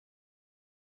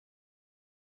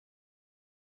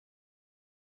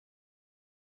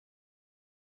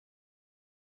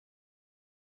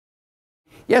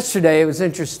Yesterday, it was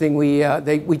interesting. We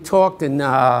talked, and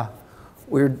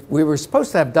we were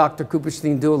supposed to have Dr.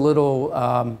 Cooperstein do a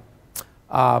little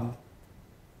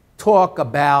talk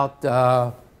about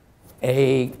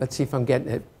let's see if I'm getting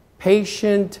it,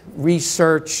 patient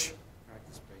research,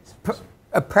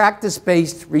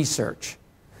 practice-based research,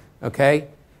 okay?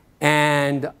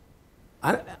 And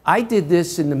I did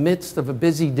this in the midst of a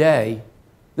busy day,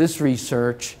 this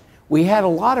research. We had a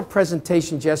lot of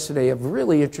presentations yesterday of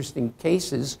really interesting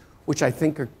cases, which I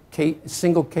think are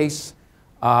single case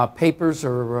papers,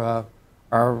 or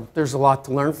there's a lot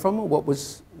to learn from them. What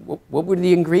were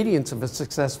the ingredients of a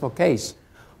successful case?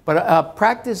 But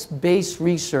practice-based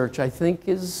research, I think,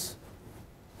 is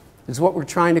what we're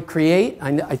trying to create.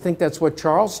 I think that's what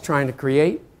Charles is trying to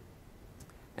create.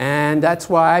 And that's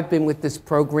why I've been with this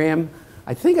program.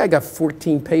 I think I got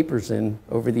 14 papers in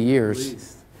over the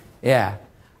years. Yeah.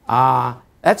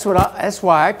 That's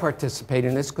why I participate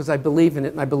in this, because I believe in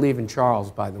it, and I believe in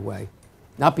Charles, by the way.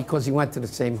 Not because he went to the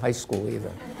same high school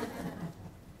either.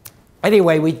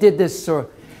 Anyway, we did this,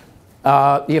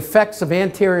 the effects of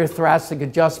anterior thoracic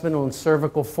adjustment on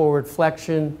cervical forward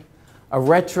flexion, a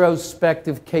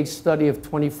retrospective case study of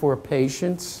 24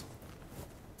 patients.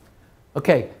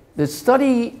 Okay, the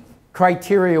study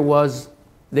criteria was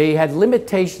they had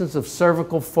limitations of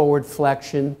cervical forward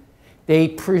flexion. They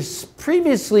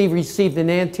previously received an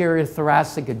anterior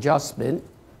thoracic adjustment.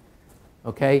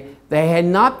 Okay, they had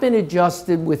not been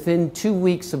adjusted within 2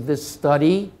 weeks of this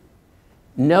study,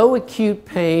 no acute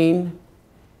pain,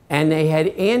 and they had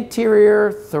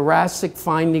anterior thoracic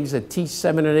findings at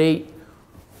T7 and 8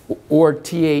 or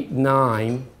T8 and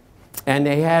 9, and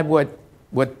they had what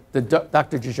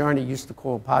Dr. Gijarni used to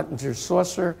call Pottinger's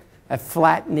saucer, a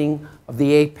flattening of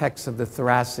the apex of the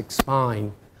thoracic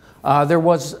spine. There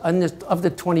was, of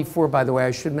the 24, by the way,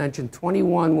 I should mention,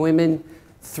 21 women,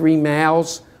 3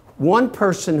 males, 1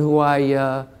 person who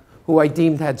I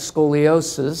deemed had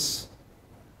scoliosis.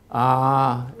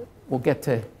 We'll get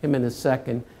to him in a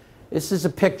second. This is a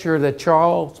picture that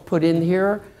Charles put in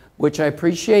here, which I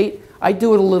appreciate. I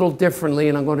do it a little differently,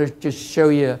 and I'm going to just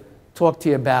talk to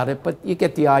you about it, but you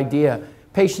get the idea.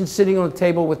 Patient sitting on a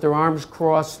table with their arms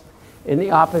crossed in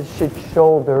the opposite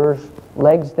shoulders,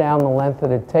 legs down the length of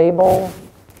the table.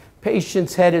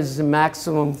 Patient's head is the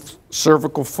maximum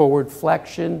cervical forward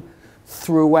flexion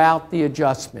throughout the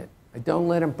adjustment. I don't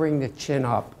let him bring the chin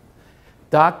up.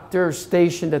 Doctor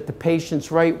stationed at the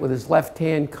patient's right with his left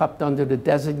hand cupped under the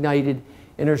designated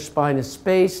interspinous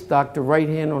space. Doctor right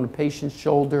hand on the patient's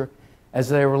shoulder as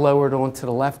they were lowered onto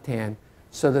the left hand,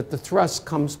 so that the thrust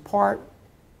comes part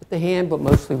with the hand, but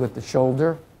mostly with the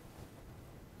shoulder.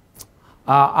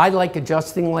 I like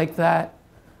adjusting like that.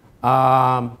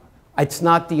 It's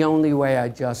not the only way I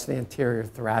adjust the anterior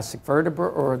thoracic vertebra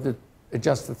or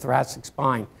adjust the thoracic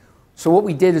spine. So what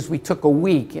we did is we took a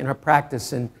week in our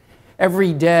practice, and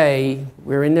every day,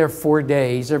 we were in there 4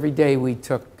 days, every day we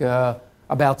took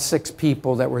about 6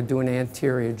 people that were doing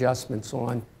anterior adjustments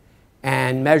on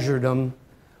and measured them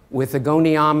with a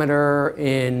goniometer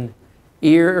in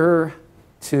ear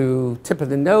to tip of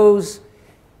the nose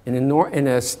in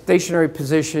a stationary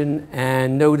position,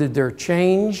 and noted their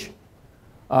change.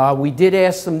 We did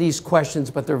ask them these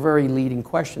questions, but they're very leading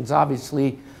questions.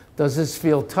 Obviously, does this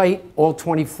feel tight? All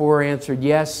 24 answered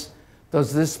yes.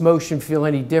 Does this motion feel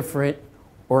any different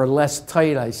or less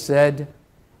tight? I said.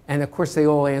 And of course, they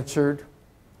all answered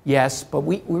yes, but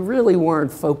we really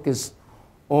weren't focused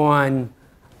on,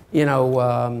 you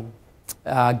know,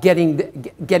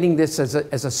 getting this as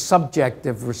a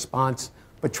subjective response,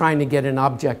 but trying to get an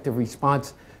objective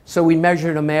response. So we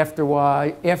measured them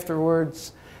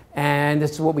afterwards, and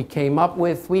this is what we came up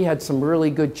with. We had some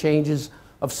really good changes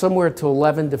of somewhere to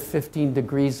 11 to 15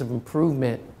 degrees of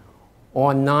improvement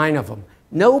on 9 of them.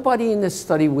 Nobody in this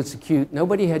study was acute.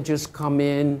 Nobody had just come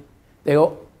in,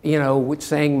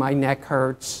 saying my neck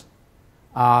hurts.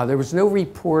 There was no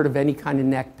report of any kind of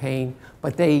neck pain,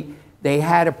 but they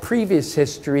had a previous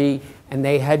history and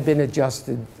they had been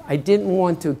adjusted. I didn't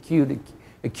want to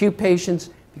acute patients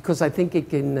because I think it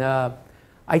can,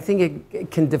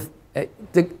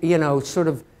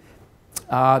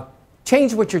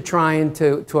 change what you're trying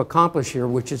to accomplish here,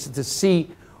 which is to see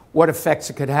what effects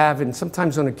it could have. And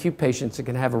sometimes on acute patients, it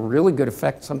can have a really good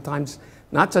effect. Sometimes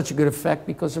not such a good effect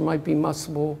because there might be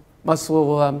muscle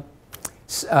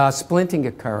splinting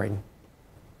occurring.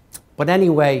 But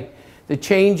anyway, the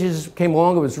changes came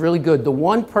along. It was really good. The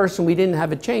one person we didn't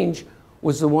have a change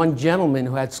was the one gentleman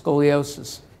who had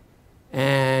scoliosis.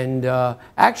 And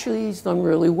actually, he's done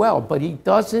really well. But he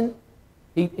doesn't,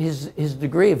 his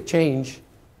degree of change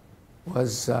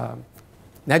was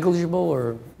negligible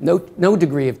or no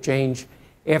degree of change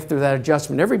after that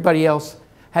adjustment. Everybody else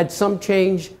had some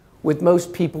change, with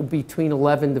most people between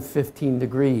 11 to 15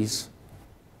 degrees.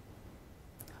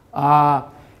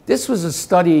 This was a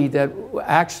study that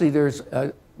actually there's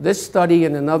this study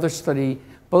and another study,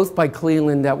 both by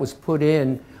Cleveland, that was put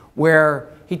in where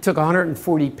he took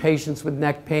 140 patients with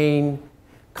neck pain,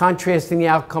 contrasting the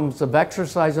outcomes of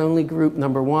exercise-only group,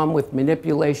 number one, with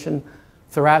manipulation,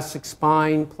 thoracic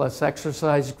spine plus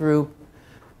exercise group.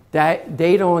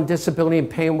 Data on disability and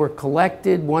pain were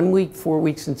collected 1 week, 4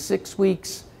 weeks, and 6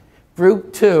 weeks.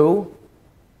 Group 2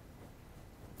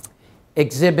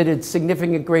 exhibited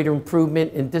significant greater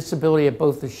improvement in disability at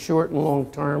both the short and long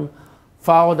term,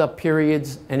 followed up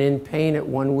periods, and in pain at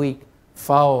 1 week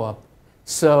follow-up.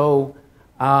 So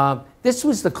this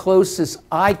was the closest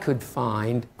I could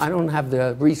find. I don't have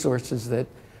the resources that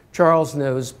Charles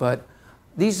knows, but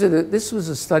this was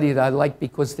a study that I liked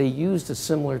because they used a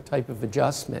similar type of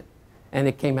adjustment, and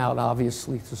it came out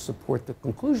obviously to support the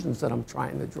conclusions that I'm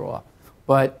trying to draw.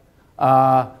 But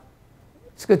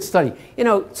it's a good study. You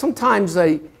know, sometimes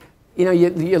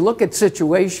you look at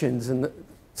situations and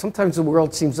sometimes the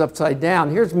world seems upside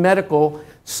down. Here's medical.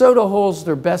 SOTO holds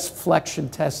their best flexion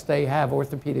test they have,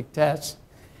 orthopedic test.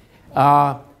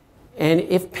 And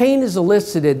if pain is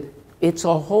elicited, it's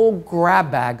a whole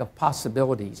grab bag of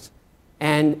possibilities.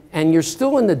 And you're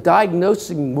still in the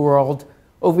diagnosing world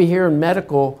over here in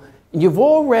medical. And you've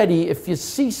already, if you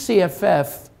see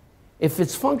CFF, if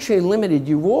it's functionally limited,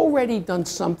 you've already done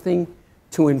something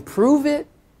to improve it,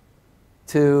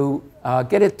 to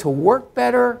get it to work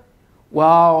better,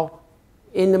 while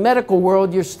in the medical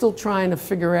world, you're still trying to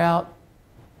figure out,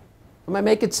 am I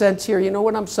making sense here? You know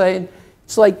what I'm saying?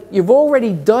 It's like you've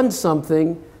already done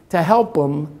something to help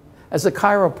them as a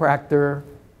chiropractor,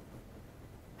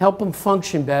 help them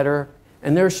function better,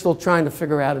 and they're still trying to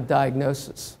figure out a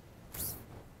diagnosis.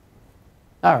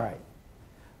 All right.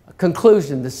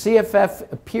 Conclusion, the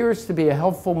CFF appears to be a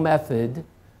helpful method.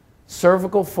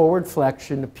 Cervical forward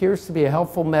flexion appears to be a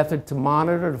helpful method to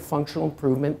monitor the functional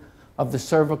improvement of the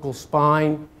cervical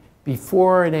spine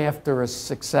before and after a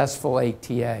successful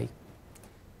ATA.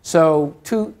 So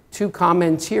two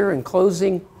comments here in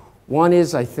closing. One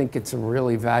is I think it's a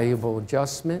really valuable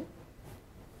adjustment.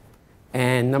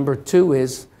 And number two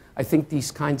is I think these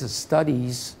kinds of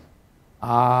studies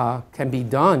can be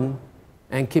done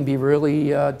and can be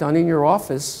really done in your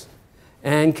office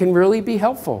and can really be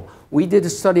helpful. We did a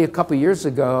study a couple years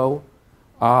ago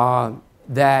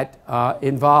that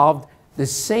involved the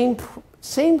same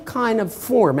kind of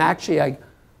form. Actually,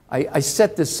 I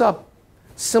set this up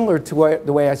similar to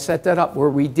the way I set that up, where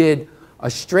we did a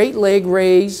straight leg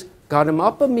raise, got them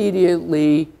up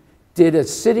immediately, did a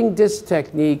sitting disc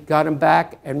technique, got them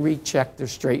back, and rechecked their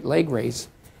straight leg raise.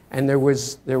 And there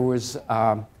was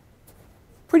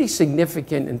pretty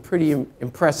significant and pretty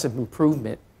impressive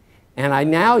improvement. And I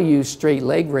now use straight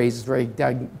leg raise as very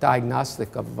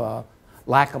diagnostic of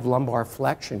lack of lumbar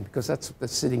flexion, because that's what the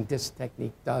sitting disc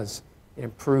technique does. It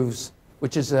improves,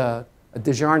 which is a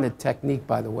Desjardins technique,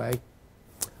 by the way,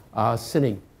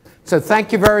 sitting. So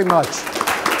thank you very much.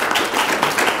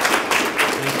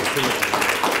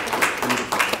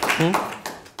 Hmm?